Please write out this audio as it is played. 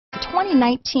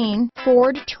2019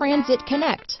 Ford Transit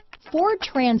Connect. Ford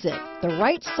Transit, the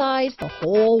right size the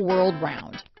whole world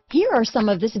round. Here are some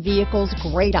of this vehicle's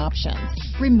great options: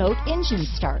 remote engine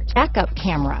start, backup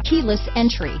camera, keyless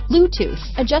entry, Bluetooth,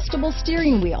 adjustable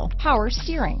steering wheel, power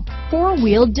steering,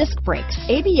 four-wheel disc brakes,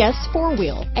 ABS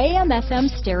four-wheel, AM/FM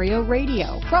stereo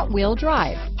radio, front-wheel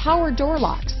drive, power door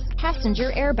locks,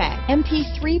 passenger airbag,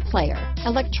 MP3 player,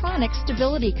 electronic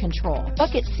stability control,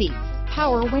 bucket seats,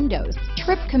 power windows,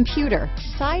 trip computer,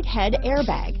 side head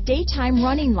airbag, daytime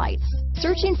running lights.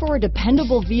 Searching for a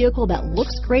dependable vehicle that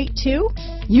looks great too?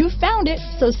 You found it,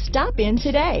 so stop in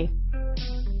today.